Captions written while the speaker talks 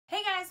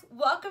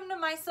welcome to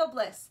My Sew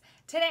Bliss.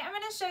 Today I'm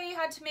going to show you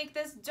how to make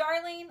this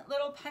darling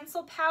little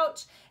pencil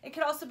pouch. It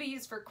could also be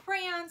used for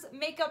crayons,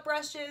 makeup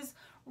brushes.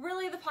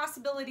 Really, the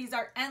possibilities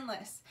are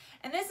endless.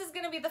 And this is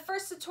going to be the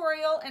first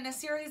tutorial in a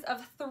series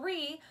of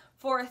 3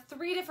 for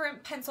 3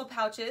 different pencil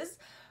pouches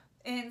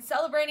in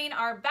celebrating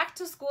our back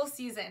to school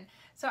season.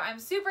 So I'm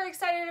super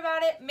excited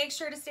about it. Make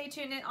sure to stay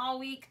tuned in all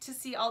week to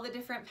see all the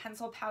different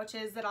pencil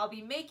pouches that I'll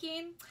be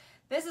making.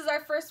 This is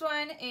our first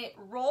one. It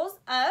rolls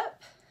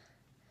up.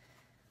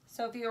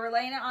 So if you were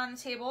laying it on the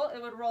table,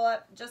 it would roll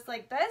up just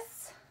like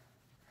this.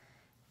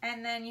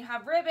 And then you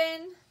have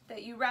ribbon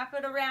that you wrap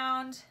it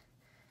around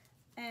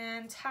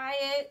and tie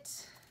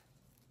it.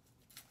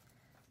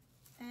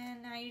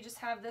 And now you just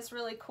have this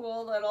really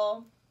cool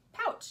little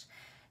pouch.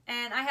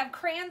 And I have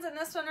crayons in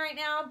this one right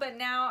now, but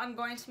now I'm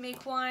going to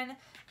make one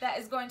that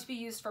is going to be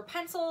used for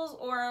pencils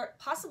or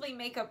possibly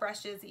makeup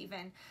brushes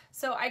even.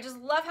 So I just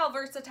love how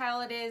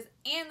versatile it is,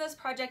 and this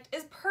project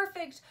is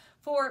perfect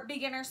for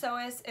beginner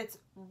sewists. It's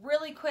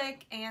really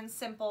quick and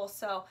simple,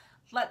 so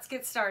let's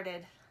get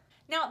started.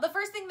 Now, the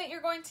first thing that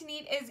you're going to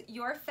need is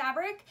your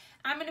fabric.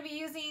 I'm going to be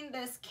using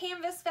this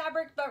canvas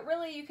fabric, but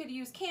really you could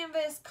use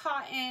canvas,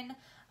 cotton,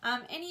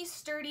 any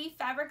sturdy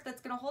fabric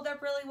that's going to hold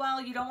up really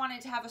well. You don't want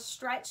it to have a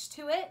stretch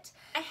to it.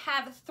 I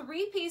have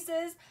 3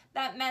 pieces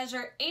that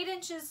measure 8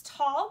 inches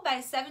tall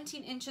by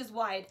 17 inches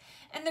wide.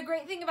 And the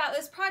great thing about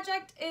this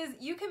project is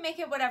you can make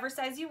it whatever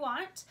size you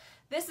want.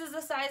 This is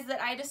the size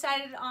that I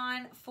decided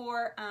on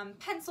for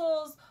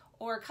pencils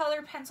or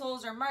colored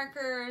pencils or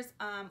markers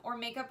or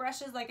makeup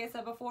brushes, like I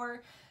said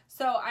before.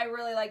 So I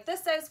really like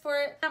this size for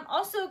it. I'm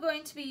also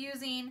going to be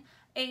using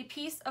a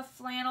piece of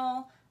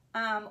flannel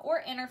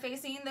or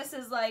interfacing. This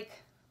is like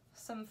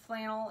some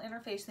flannel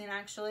interfacing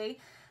actually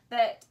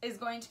that is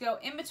going to go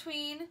in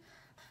between.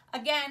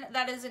 Again,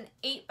 that is an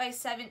 8 by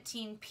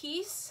 17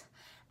 piece.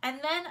 And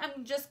then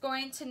I'm just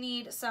going to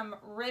need some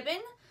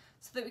ribbon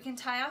so that we can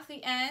tie off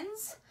the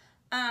ends.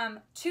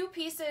 2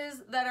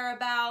 pieces that are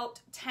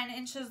about 10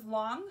 inches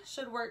long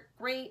should work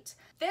great.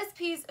 This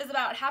piece is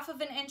about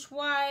 1/2 inch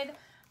wide.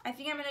 I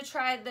think I'm going to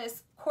try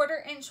this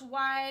 1/4 inch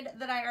wide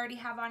that I already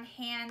have on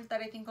hand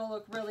that I think will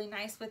look really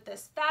nice with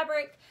this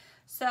fabric.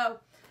 So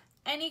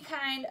any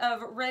kind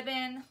of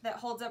ribbon that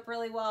holds up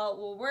really well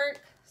will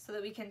work so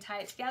that we can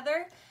tie it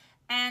together.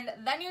 And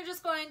then you're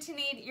just going to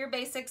need your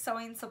basic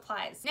sewing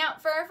supplies. Now,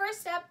 for our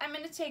first step, I'm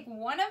going to take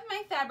one of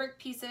my fabric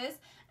pieces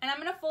and I'm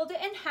going to fold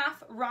it in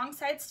half, wrong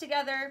sides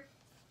together,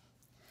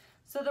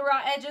 so the raw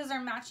edges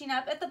are matching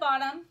up at the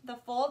bottom. The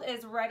fold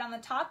is right on the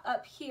top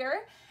up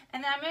here.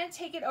 And then I'm going to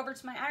take it over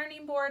to my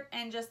ironing board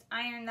and just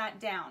iron that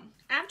down.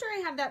 After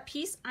I have that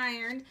piece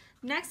ironed,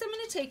 next I'm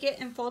going to take it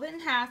and fold it in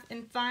half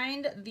and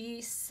find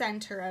the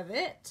center of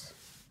it.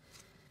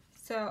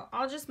 So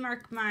I'll just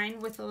mark mine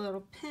with a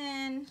little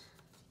pin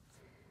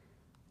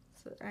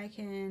so that I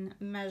can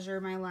measure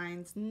my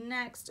lines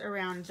next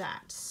around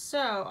that. So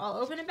I'll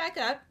open it back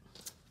up,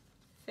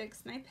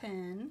 fix my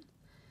pin.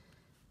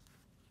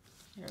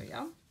 There we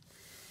go.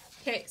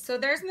 Okay, so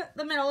there's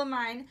the middle of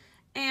mine.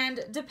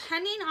 And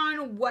depending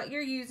on what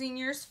you're using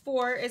yours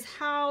for is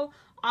how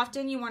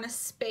often you want to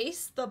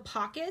space the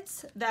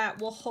pockets that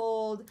will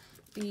hold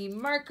the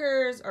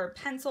markers or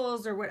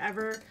pencils or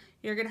whatever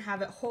you're going to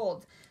have it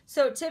hold.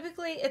 So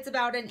typically it's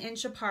about 1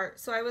 inch apart.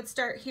 So I would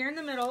start here in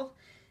the middle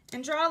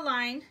and draw a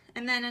line,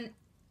 and then 1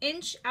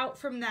 inch out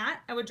from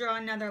that I would draw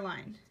another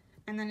line,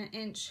 and then 1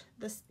 inch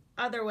this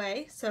other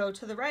way. So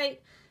to the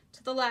right,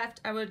 to the left,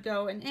 I would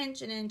go 1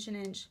 inch, 1 inch, 1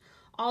 inch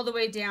all the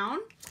way down.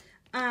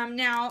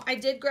 Now I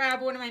did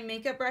grab one of my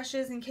makeup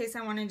brushes in case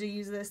I wanted to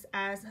use this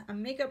as a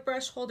makeup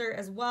brush holder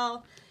as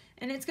well,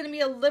 and it's going to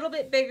be a little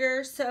bit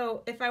bigger,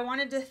 so if I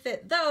wanted to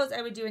fit those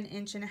I would do 1.5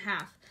 inches.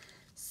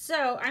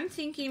 So I'm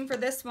thinking for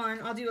this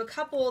one I'll do a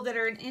couple that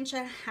are 1.5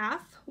 inches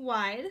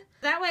wide.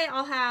 That way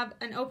I'll have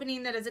an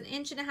opening that is 1.5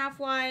 inches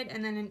wide,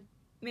 and then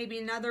maybe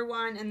another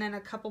one, and then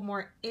a couple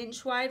more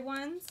inch wide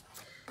ones.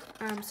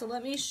 So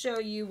let me show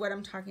you what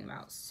I'm talking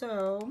about.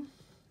 So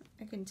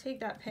I can take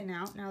that pin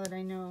out now that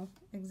I know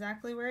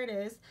exactly where it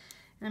is,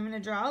 and I'm going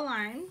to draw a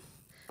line.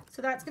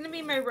 So that's going to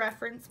be my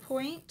reference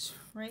point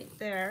right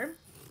there.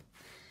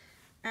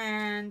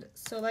 And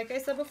so like I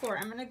said before,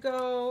 I'm going to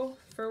go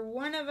for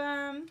one of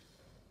them.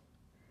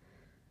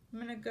 I'm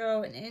going to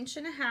go 1.5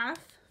 inches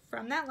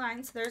from that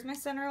line. So there's my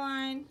center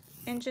line,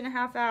 1.5 inches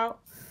out.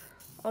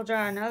 I'll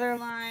draw another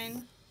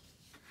line.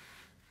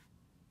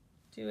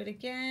 Do it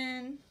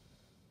again.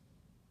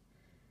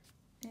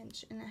 1.5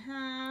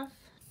 inches.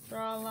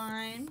 Draw a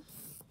line.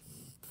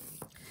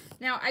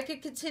 Now I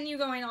could continue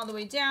going all the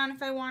way down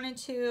if I wanted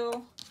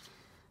to,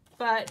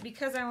 but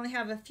because I only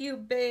have a few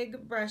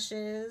big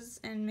brushes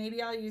and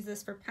maybe I'll use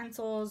this for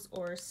pencils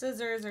or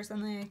scissors or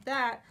something like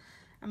that,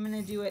 I'm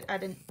going to do it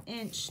at 1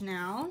 inch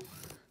now,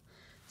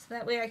 so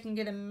that way I can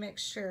get a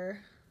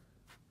mixture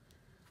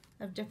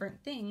of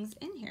different things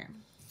in here.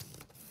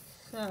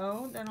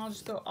 So then I'll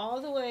just go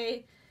all the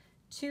way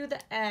to the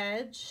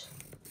edge.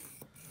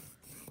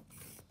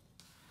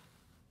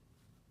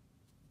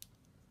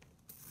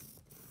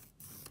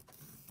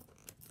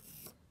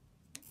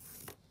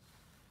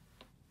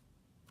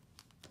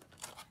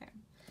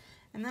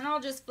 And then I'll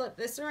just flip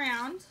this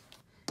around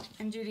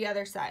and do the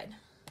other side.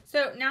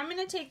 So now I'm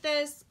going to take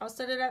this, I'll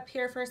set it up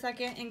here for a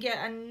second, and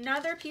get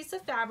another piece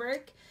of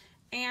fabric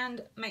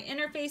and my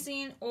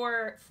interfacing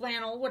or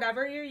flannel,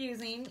 whatever you're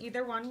using,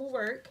 either one will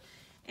work.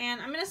 And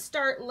I'm going to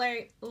start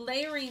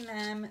layering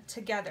them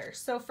together.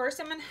 So first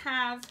I'm going to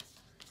have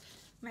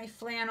my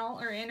flannel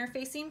or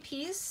interfacing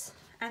piece,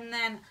 and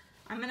then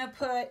I'm going to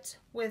put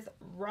with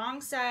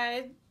wrong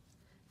side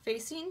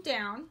facing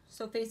down,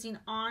 so facing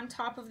on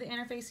top of the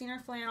interfacing or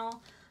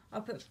flannel,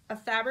 I'll put a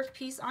fabric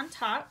piece on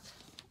top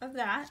of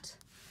that.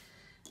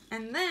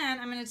 And then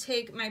I'm going to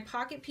take my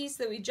pocket piece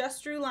that we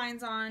just drew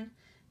lines on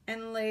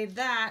and lay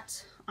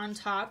that on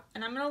top.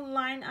 And I'm going to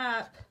line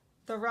up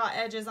the raw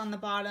edges on the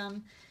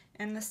bottom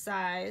and the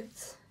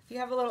sides. If you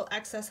have a little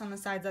excess on the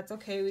sides, that's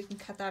okay. We can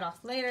cut that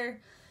off later.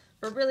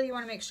 But really you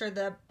want to make sure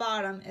the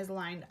bottom is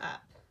lined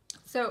up.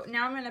 So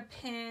now I'm going to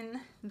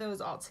pin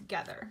those all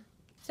together.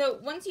 So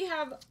once you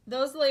have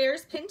those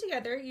layers pinned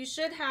together, you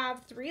should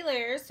have 3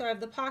 layers. So I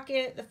have the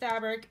pocket, the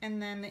fabric, and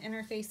then the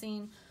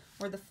interfacing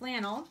or the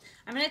flannel.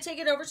 I'm going to take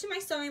it over to my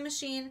sewing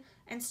machine,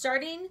 and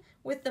starting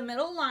with the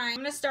middle line, I'm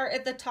going to start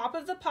at the top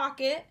of the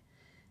pocket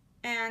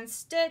and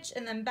stitch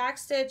and then back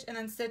stitch and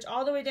then stitch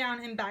all the way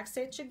down and back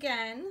stitch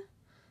again.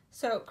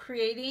 So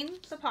creating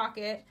the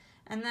pocket,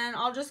 and then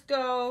I'll just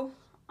go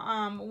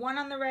one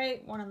on the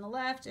right, one on the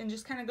left, and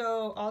just kind of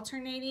go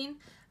alternating.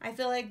 I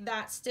feel like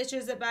that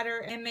stitches it better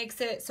and makes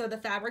it so the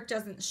fabric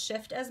doesn't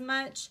shift as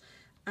much.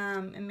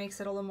 It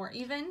makes it a little more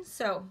even.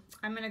 So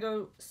I'm going to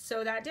go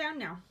sew that down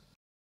now.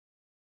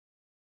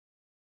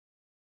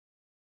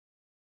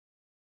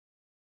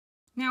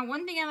 Now,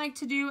 one thing I like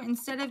to do,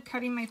 instead of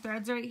cutting my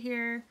threads right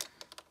here,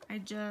 I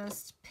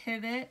just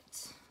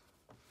pivot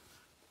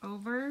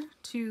over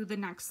to the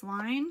next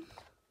line.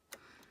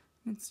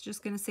 It's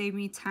just going to save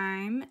me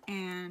time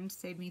and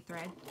save me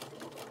thread.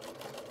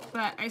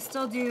 But I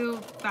still do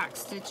back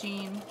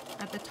stitching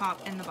at the top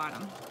and the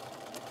bottom.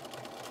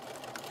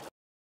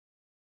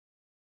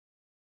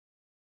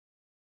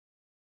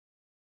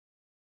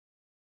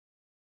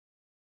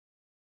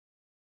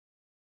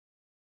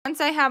 Once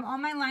I have all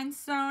my lines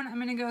sewn, I'm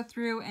going to go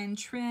through and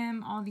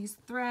trim all these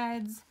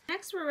threads.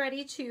 Next, we're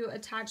ready to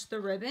attach the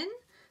ribbon.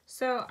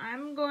 So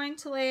I'm going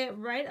to lay it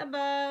right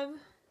above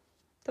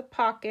the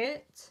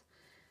pocket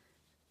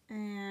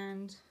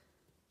and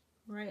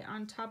right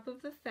on top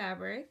of the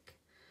fabric.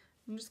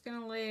 I'm just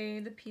going to lay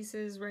the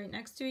pieces right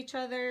next to each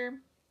other.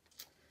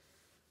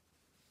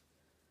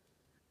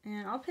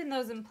 And I'll pin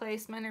those in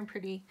place. Mine are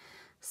pretty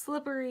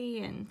slippery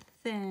and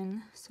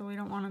thin, so we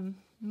don't want them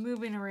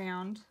moving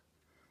around.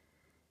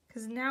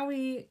 Because now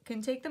we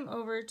can take them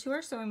over to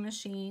our sewing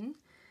machine,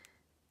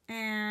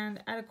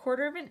 and at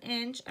 1/4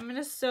 inch, I'm going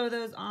to sew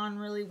those on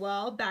really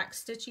well, back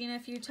stitching a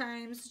few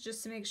times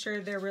just to make sure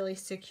they're really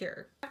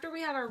secure. After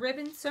we have our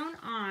ribbon sewn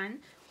on,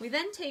 we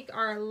then take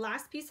our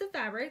last piece of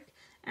fabric,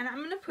 and I'm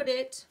going to put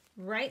it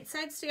right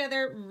sides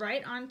together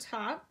right on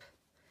top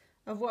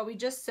of what we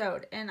just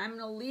sewed. And I'm going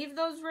to leave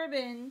those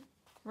ribbon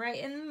right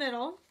in the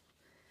middle.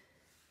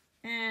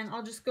 And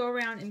I'll just go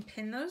around and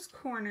pin those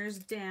corners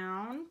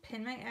down,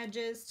 pin my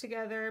edges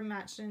together,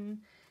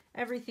 matching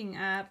everything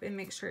up, and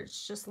make sure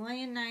it's just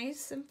laying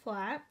nice and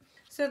flat.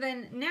 So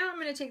then now I'm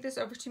going to take this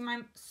over to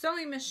my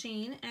sewing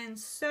machine and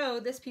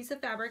sew this piece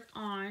of fabric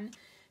on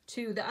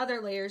to the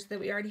other layers that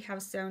we already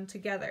have sewn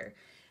together.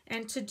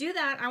 And to do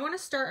that, I want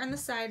to start on the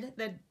side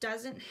that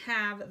doesn't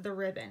have the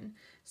ribbon.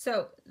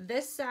 So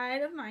this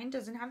side of mine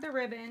doesn't have the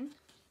ribbon,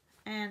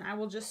 and I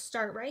will just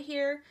start right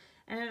here.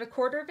 And at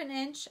 1/4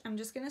 inch, I'm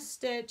just going to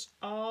stitch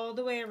all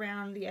the way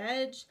around the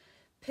edge,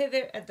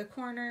 pivot at the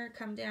corner,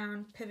 come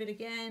down, pivot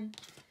again,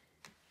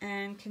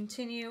 and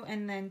continue,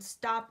 and then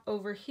stop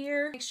over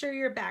here. Make sure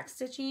you're back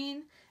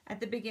stitching at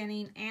the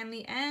beginning and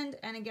the end,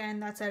 and again,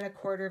 that's at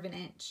 1/4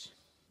 inch.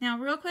 Now,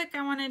 real quick,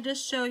 I want to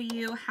just show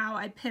you how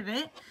I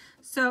pivot.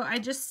 So I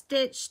just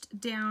stitched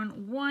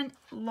down one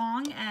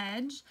long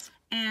edge,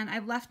 and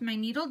I've left my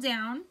needle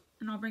down,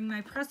 and I'll bring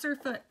my presser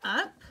foot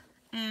up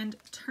and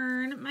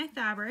turn my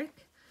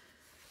fabric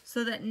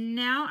so that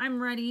now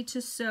I'm ready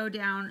to sew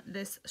down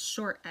this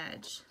short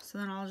edge. So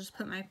then I'll just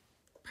put my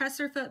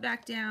presser foot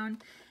back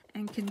down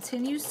and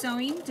continue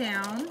sewing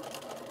down.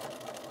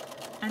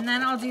 And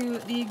then I'll do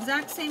the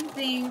exact same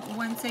thing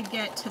once I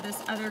get to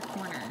this other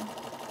corner.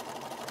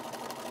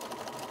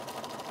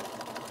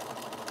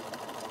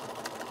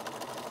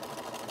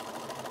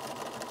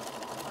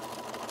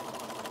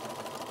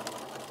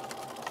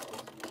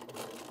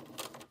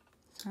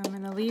 So I'm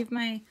going to leave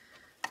my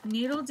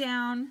needle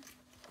down,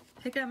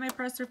 pick up my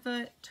presser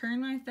foot,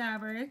 turn my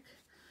fabric,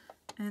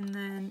 and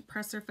then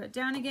presser foot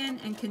down again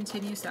and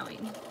continue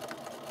sewing.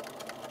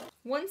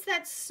 Once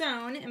that's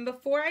sewn, and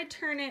before I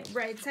turn it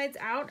right sides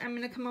out, I'm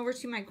going to come over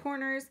to my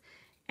corners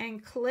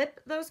and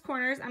clip those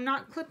corners. I'm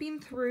not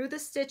clipping through the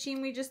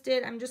stitching we just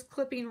did, I'm just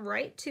clipping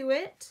right to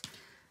it.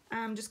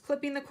 Just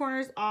clipping the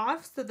corners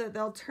off so that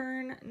they'll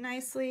turn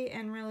nicely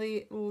and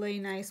really lay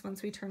nice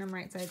once we turn them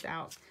right sides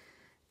out.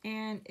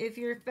 And if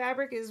your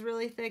fabric is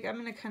really thick, I'm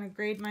going to kind of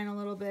grade mine a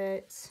little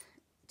bit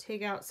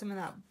take out some of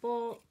that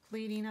bulk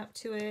leading up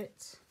to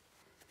it.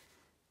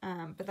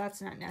 But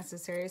that's not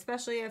necessary,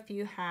 especially if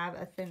you have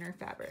a thinner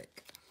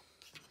fabric.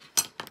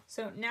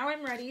 So now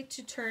I'm ready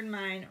to turn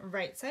mine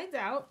right sides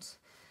out,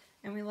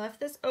 and we left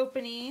this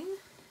opening,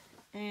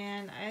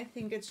 and I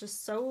think it's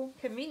just so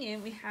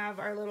convenient. We have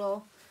our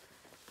little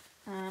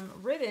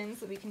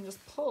ribbons that we can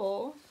just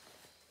pull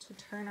to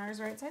turn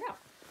ours right side out.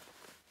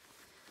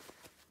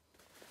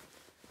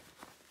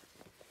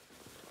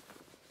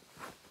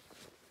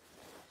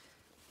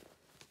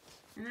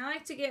 And I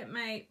like to get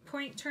my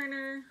point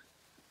turner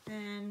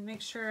and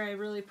make sure I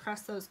really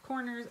press those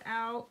corners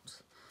out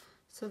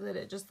so that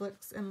it just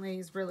looks and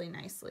lays really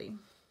nicely.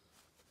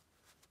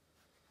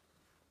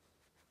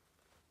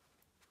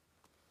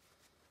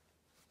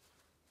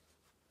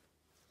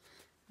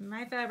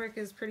 My fabric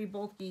is pretty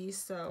bulky,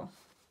 so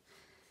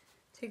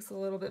it takes a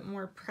little bit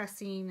more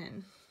pressing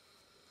and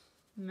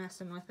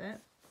messing with it.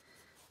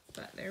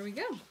 But there we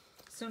go.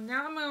 So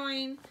now I'm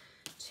going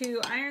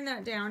to iron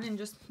that down and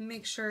just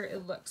make sure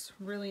it looks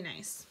really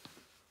nice.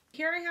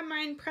 Here I have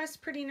mine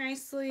pressed pretty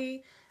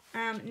nicely.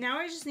 Now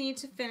I just need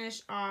to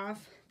finish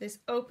off this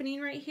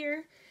opening right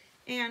here.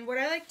 And what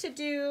I like to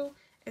do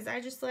is I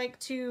just like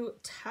to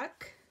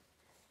tuck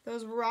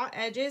those raw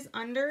edges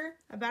under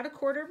about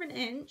 1/4 of an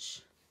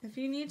inch. If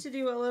you need to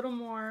do a little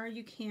more,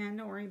 you can,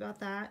 don't worry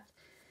about that.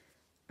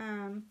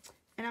 And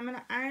I'm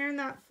gonna iron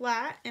that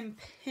flat and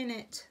pin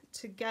it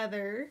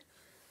together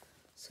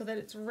so that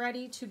it's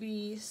ready to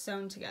be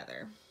sewn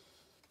together.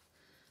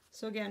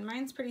 So again,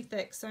 mine's pretty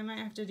thick, so I might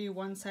have to do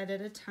one side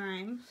at a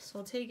time. So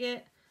I'll take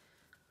it,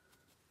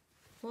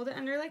 fold it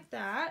under like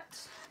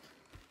that,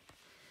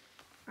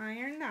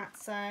 iron that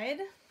side.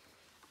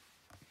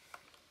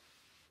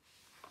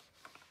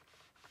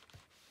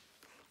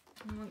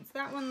 And once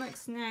that one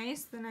looks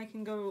nice, then I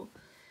can go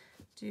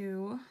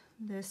do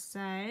this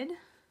side.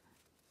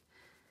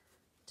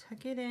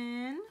 Tuck it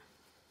in.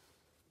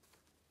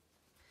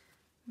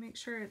 Make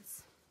sure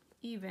it's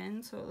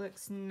even so it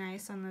looks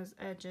nice on those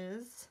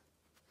edges.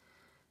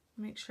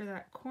 Make sure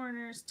that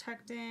corner's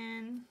tucked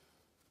in.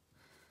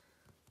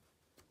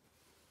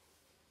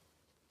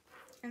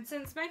 And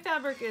since my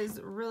fabric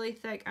is really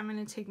thick, I'm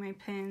going to take my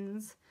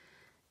pins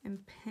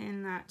and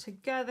pin that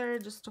together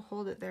just to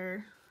hold it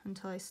there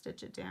until I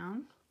stitch it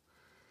down.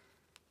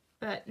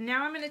 But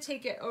now I'm going to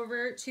take it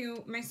over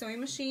to my sewing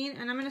machine,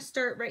 and I'm going to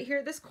start right here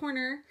at this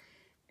corner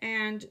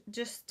and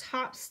just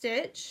top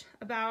stitch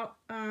about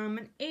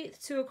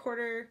 1/8 to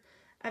 1/4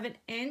 of an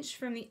inch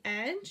from the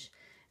edge.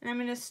 And I'm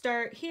going to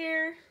start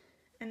here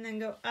and then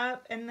go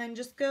up and then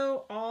just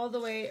go all the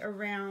way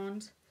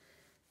around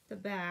the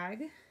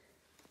bag.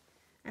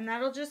 And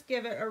that'll just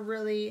give it a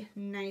really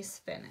nice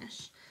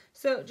finish.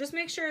 So just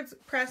make sure it's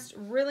pressed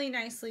really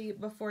nicely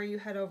before you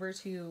head over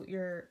to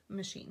your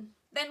machine.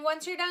 Then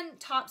once you're done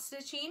top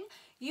stitching,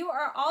 you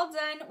are all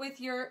done with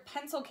your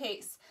pencil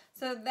case.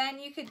 So then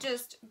you could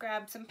just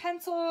grab some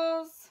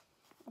pencils.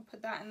 I'll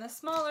put that in the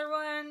smaller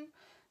one.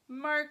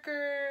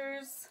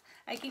 Markers.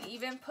 I can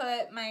even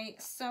put my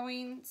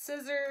sewing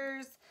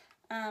scissors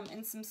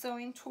and some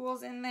sewing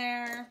tools in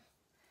there.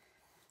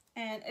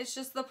 And it's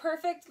just the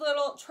perfect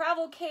little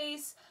travel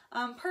case,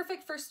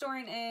 perfect for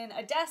storing in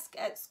a desk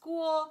at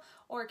school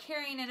or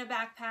carrying in a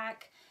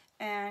backpack.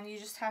 And you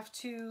just have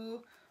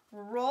to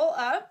roll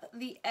up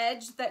the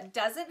edge that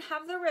doesn't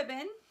have the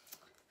ribbon,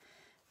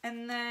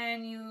 and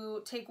then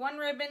you take one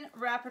ribbon,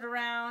 wrap it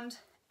around,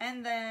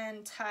 and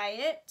then tie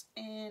it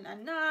in a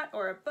knot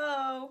or a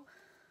bow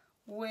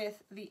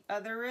with the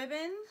other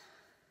ribbon.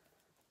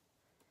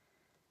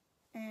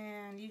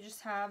 And you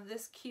just have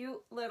this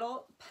cute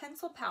little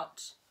pencil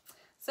pouch.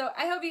 So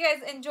I hope you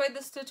guys enjoyed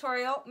this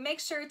tutorial.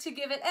 Make sure to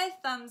give it a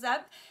thumbs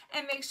up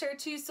and make sure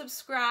to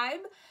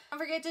subscribe. Don't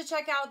forget to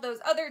check out those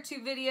other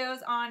 2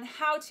 videos on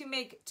how to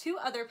make 2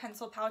 other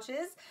pencil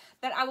pouches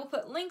that I will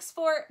put links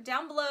for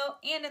down below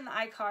and in the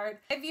iCard.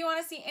 If you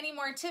want to see any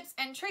more tips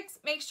and tricks,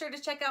 make sure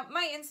to check out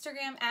my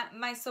Instagram at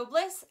My Sew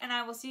Bliss, and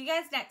I will see you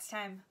guys next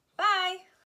time. Bye!